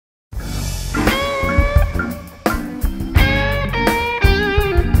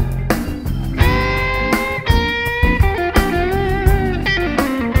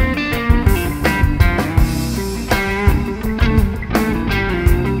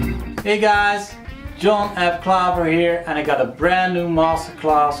Hey guys, John F Klaver here, and I got a brand new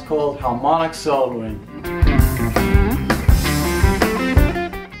masterclass called Harmonic soloing.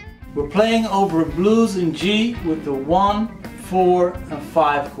 We're playing over a blues in G with the 1, 4 and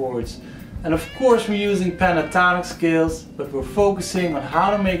 5 chords. And of course we're using pentatonic scales, but we're focusing on how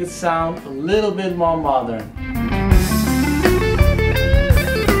to make it sound a little bit more modern.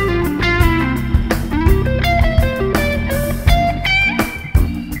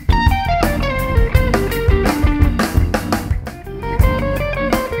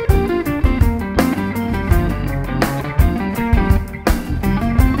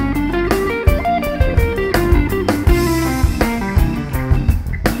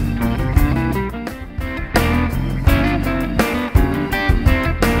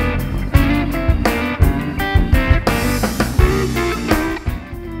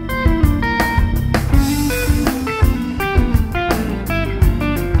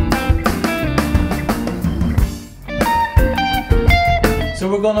 So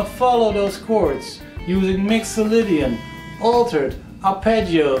we're gonna follow those chords using mixolydian, altered,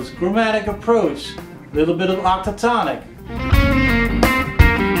 arpeggios, chromatic approach, a little bit of octatonic.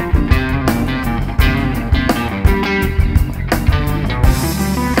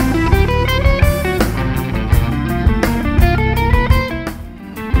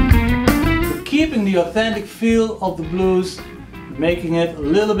 We're keeping the authentic feel of the blues, making it a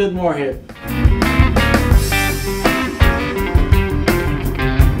little bit more hip.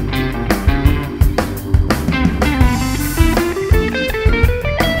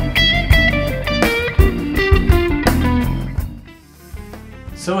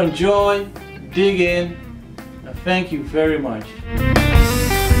 So enjoy, dig in, and thank you very much.